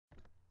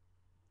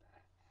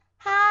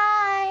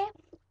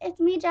it's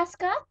me,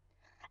 Jessica,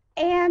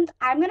 and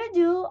I'm gonna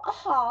do a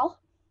haul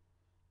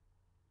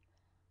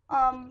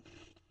um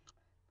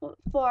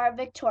for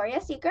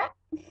Victoria's Secret,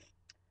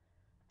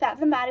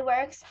 Bath and Body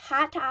Works,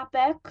 Hot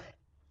Topic,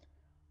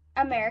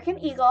 American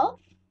Eagle,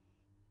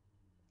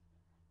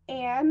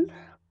 and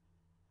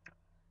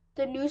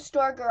the new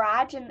store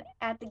garage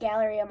at the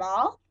Galleria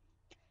Mall.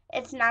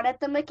 It's not at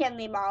the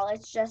McKinley Mall.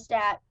 It's just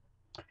at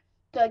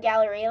the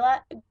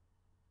Galleria,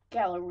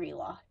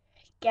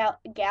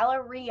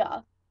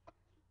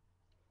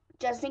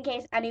 just in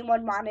case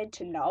anyone wanted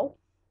to know,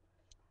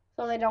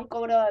 so they don't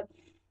go to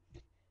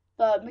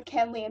the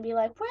McKinley and be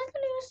like, "Where's the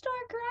new store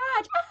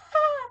garage?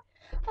 Ah!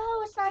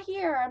 Oh, it's not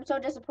here. I'm so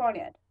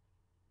disappointed."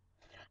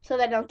 So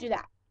they don't do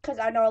that, because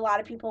I know a lot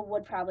of people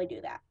would probably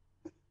do that.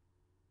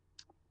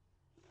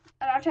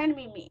 I'm not trying to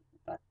be mean,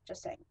 but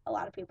just saying, a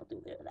lot of people do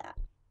that.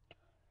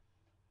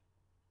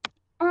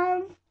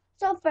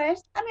 So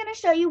first, I'm gonna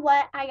show you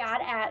what I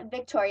got at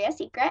Victoria's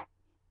Secret.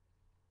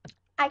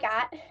 I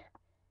got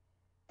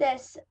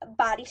this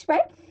body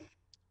spray.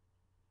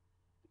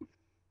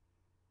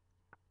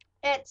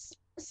 It's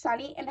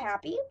Sunny and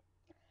Happy.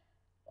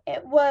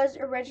 It was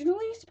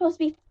originally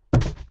 $15,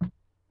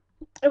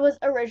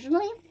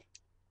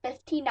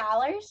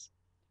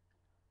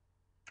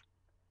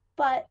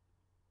 but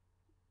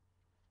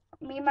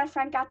me and my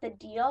friend got the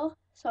deal,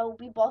 so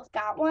we both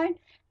got one, and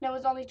it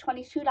was only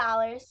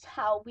 $22.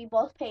 How we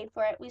both paid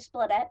for it, we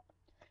split it,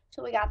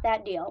 so we got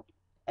that deal.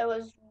 It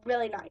was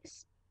really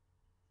nice.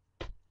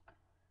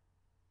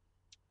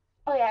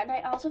 Oh yeah, and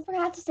I also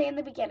forgot to say in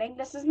the beginning,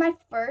 this is my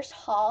first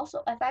haul,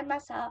 so if I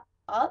mess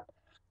up,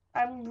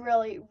 I'm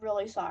really,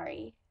 really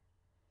sorry.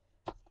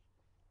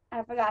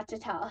 I forgot to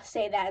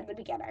say that in the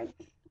beginning.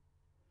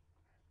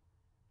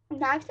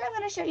 Next, I'm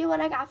going to show you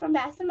what I got from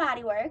Bath and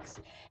Body Works.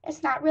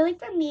 It's not really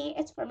for me,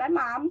 it's for my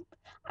mom.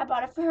 I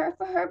bought it for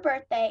her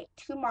birthday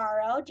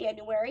tomorrow,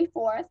 January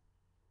 4th.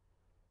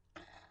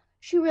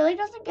 She really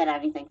doesn't get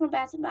anything from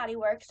Bath and Body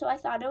Works, so I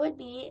thought it would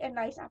be a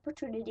nice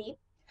opportunity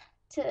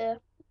to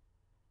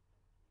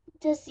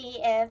see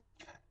if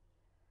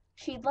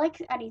she'd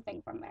like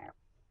anything from there.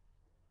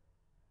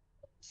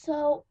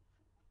 So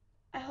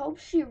I hope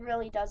she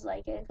really does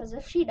like it, because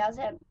if she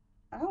doesn't,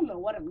 I don't know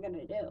what I'm going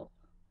to do.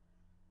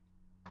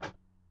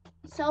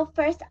 So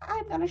first,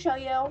 I'm going to show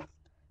you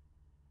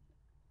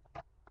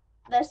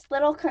this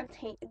little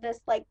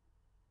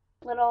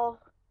little,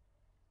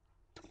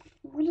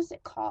 what is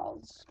it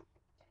called?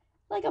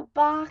 Like a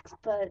box,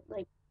 but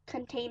like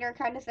container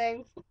kind of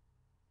thing.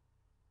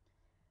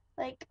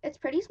 Like, it's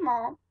pretty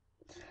small,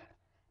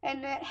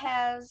 and it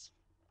has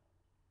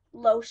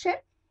lotion,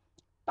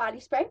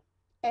 body spray,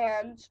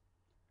 and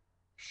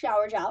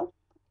shower gel.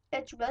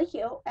 It's really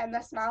cute, and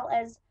the smell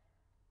is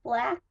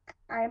black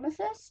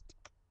amethyst.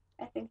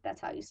 I think that's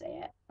how you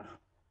say it.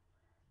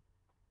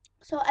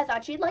 So I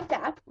thought she'd like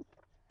that.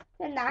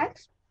 Then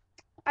next,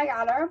 I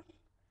got her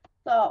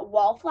the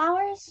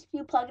wallflowers.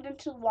 You plug it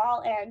into the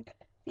wall, and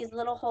these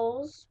little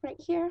holes right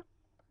here.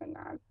 Hang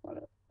on,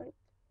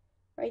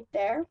 right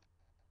there.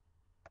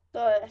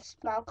 The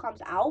smell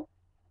comes out,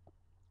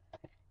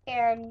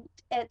 and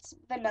it's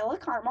vanilla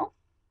caramel.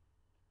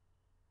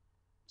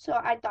 So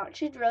I thought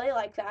she'd really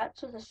like that.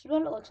 So this is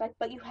what it looks like,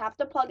 but you have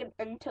to plug it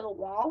into the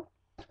wall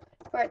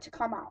for it to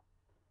come out.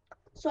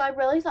 So I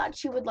really thought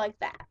she would like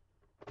that.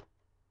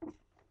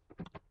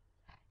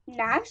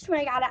 Next, when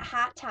I got at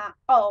Hot Top,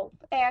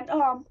 and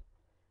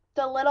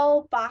the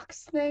little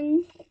box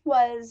thing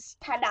was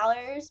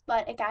 $10,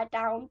 but it got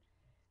down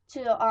to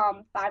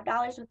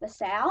 $5 with the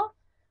sale.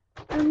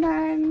 And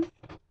then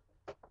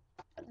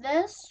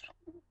this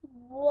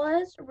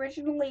was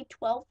originally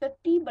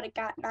 $12.50, but it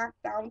got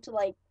knocked down to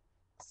like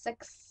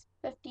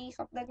 $6.50,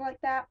 something like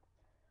that.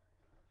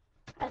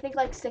 I think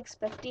like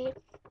 $6.50.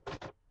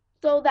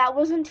 So that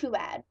wasn't too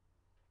bad.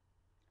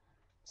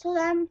 So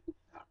then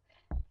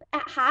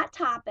at Hot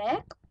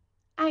Topic,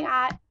 I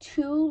got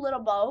two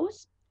little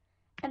bows,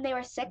 and they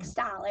were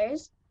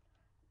 $6.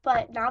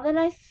 But now that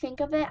I think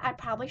of it, I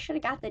probably should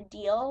have got the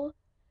deal,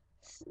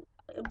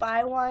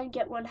 buy one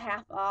get one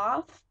half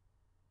off,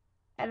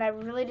 and I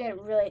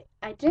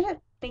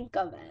didn't think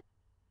of it.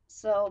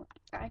 So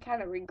I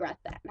kind of regret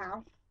that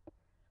now.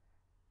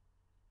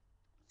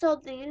 So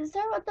these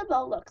are what the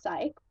bow looks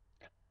like.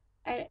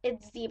 And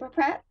it's zebra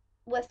print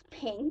with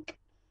pink.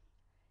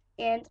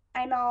 And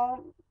I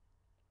know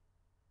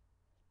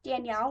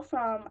Danielle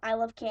from I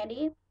Love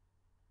Candy,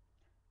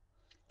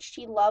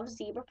 she loves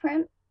zebra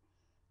print.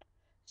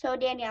 So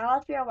Danielle,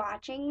 if you're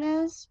watching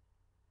this,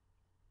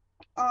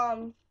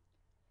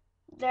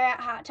 they're at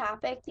Hot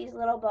Topic, these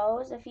little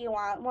bows, if you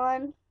want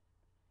one.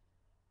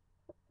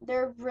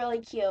 They're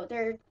really cute.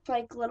 They're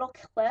like little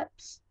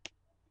clips.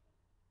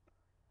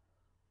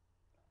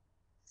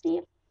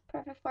 See?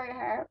 Perfect for your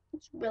hair.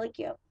 It's really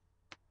cute.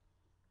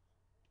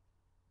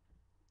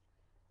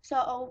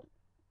 So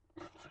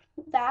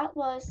that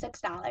was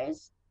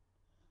 $6.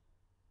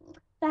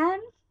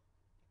 Then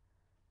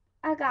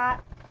I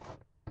got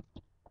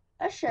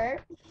a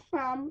shirt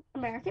from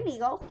American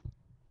Eagle.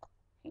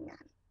 Hang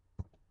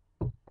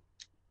on.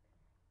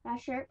 my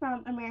shirt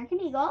from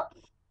American Eagle.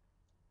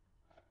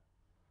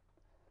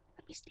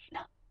 Let me stand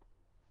up.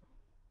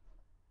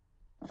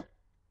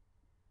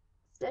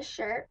 This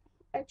shirt,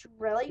 it's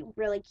really,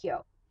 really cute.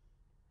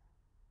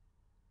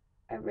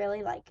 I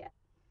really like it.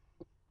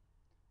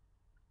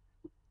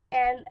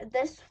 And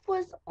this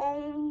was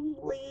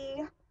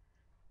only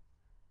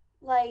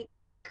like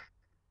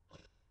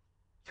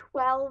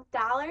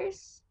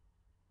 $12,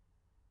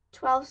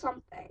 12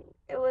 something.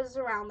 It was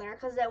around there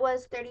because it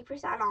was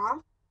 30%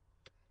 off.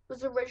 It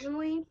was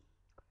originally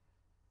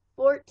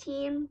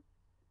 $14.95,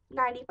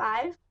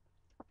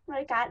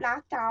 but it got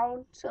knocked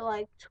down to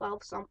like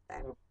 12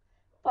 something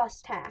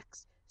plus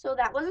tax. So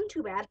that wasn't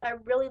too bad. I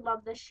really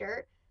love this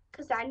shirt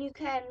because then you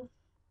can,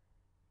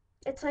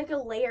 it's like a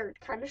layered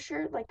kind of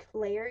shirt, like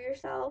layer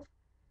yourself.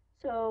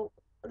 So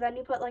then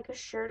you put like a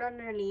shirt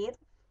underneath.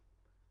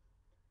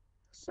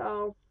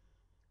 So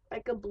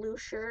like a blue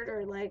shirt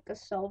or like a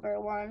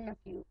silver one if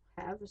you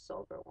have a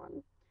silver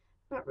one.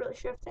 I'm not really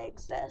sure if they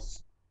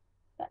exist,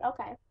 but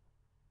okay.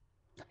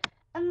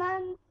 And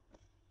then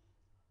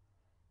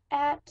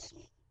at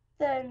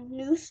the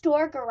new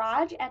store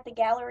garage at the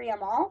Galleria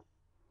Mall,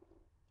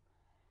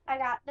 I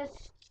got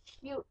this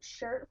cute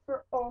shirt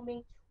for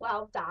only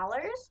 $12.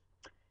 It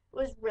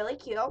was really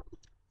cute. It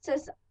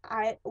says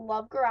I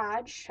love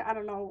garage. I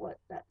don't know what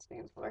that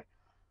stands for.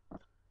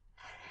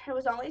 It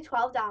was only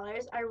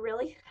 $12. I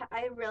really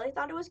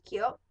thought it was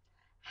cute.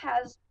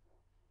 Has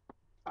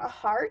a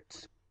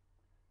heart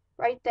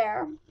right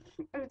there,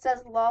 and it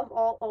says love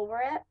all over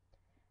it.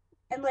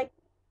 And like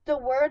the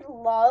word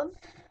love,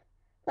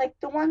 like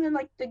the one in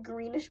like the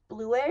greenish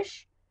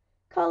bluish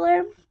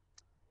color,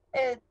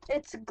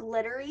 it's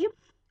glittery.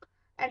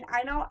 And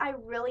I know I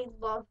really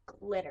love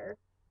glitter.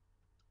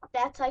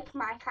 That's like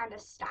my kind of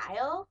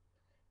style.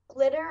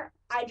 Glitter,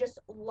 I just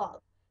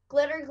love.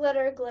 Glitter,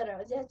 glitter,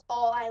 glitter. That's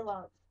all I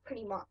love,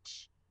 pretty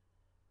much.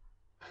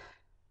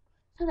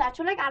 So that's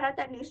what I got at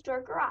that new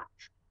store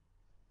garage.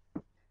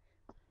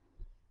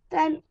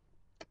 Then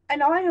I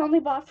know I only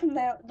bought from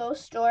those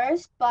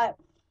stores, but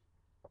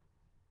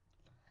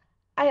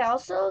I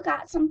also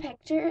got some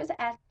pictures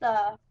at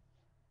the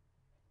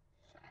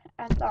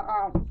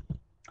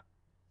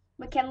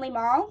McKinley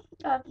Mall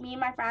of me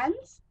and my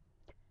friends,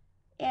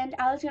 and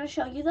I was gonna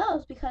show you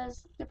those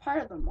because they're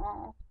part of the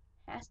mall.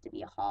 It has to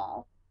be a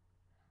haul.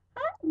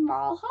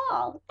 Mall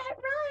haul. It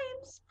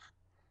rhymes.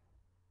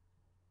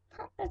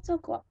 That's so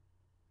cool.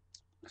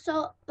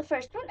 So the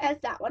first one is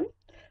that one.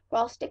 We're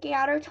all sticking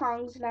out our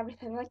tongues and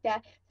everything like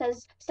that. It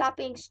says, "Stop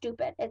being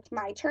stupid. It's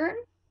my turn."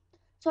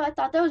 So I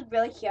thought that was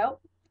really cute.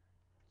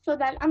 So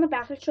then on the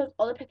back it shows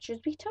all the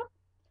pictures we took.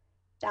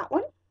 That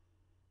one.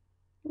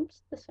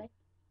 Oops, this way.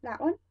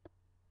 That one.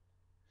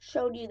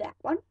 Showed you that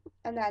one.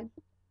 And then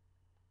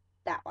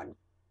that one.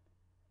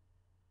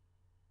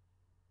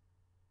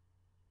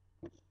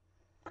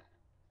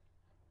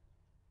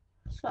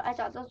 So I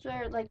thought those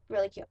were like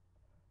really cute.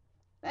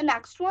 The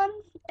next one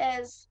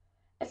is,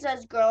 it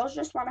says girls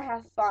just want to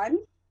have fun.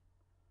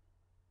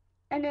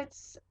 And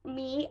it's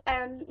me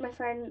and my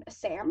friend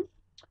Sam.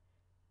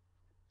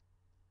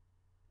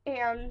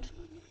 And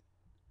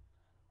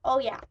oh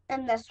yeah,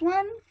 and this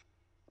one,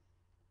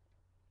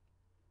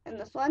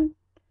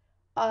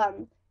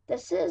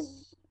 this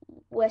is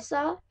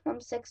Wissa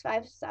from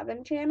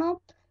 657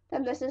 channel.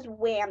 Then this is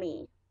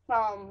Whammy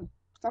from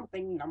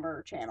something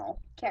number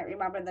channel. Can't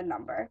remember the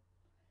number.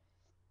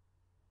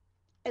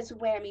 It's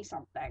Whammy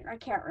something. I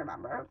can't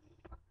remember.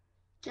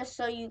 Just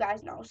so you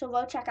guys know. So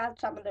go check out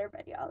some of their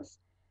videos.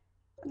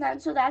 And then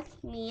so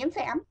that's me and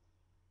Sam.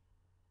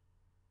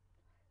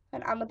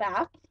 And on the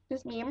back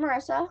is me and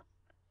Marissa.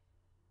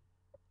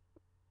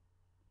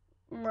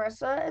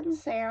 Marissa and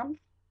Sam.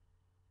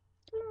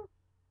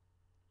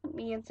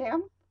 Me and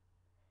Sam.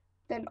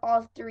 Then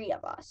all three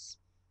of us.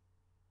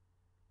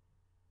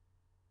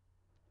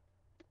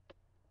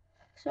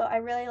 So I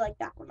really like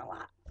that one a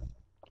lot.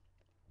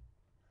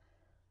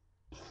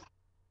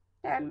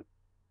 And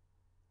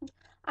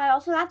I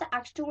also got the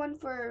extra one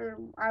for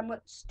I'm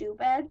What's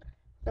Stupid.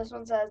 This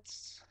one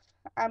says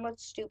I'm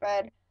What's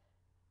Stupid.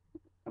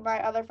 My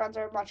other friends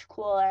are much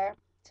cooler.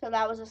 So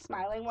that was a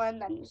smiling one.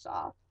 Then you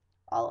saw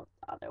all of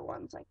the other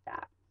ones like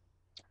that.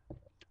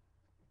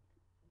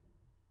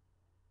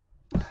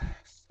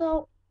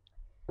 So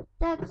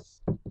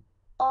that's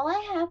all I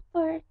have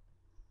for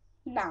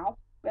now,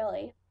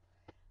 really.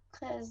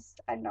 Because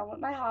I'm done with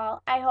my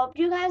haul. I hope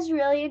you guys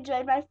really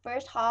enjoyed my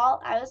first haul.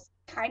 I was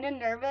kind of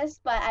nervous,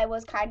 but I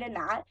was kind of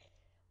not.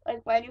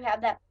 Like when you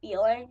have that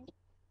feeling.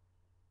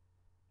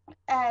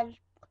 And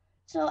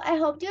so I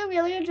hope you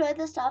really enjoyed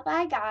the stuff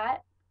I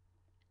got.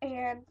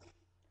 And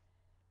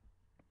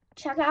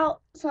check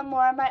out some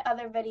more of my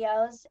other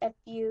videos if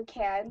you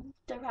can.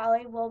 There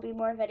probably will be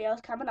more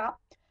videos coming up.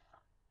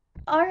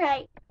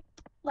 Alright,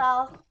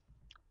 well,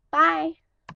 bye.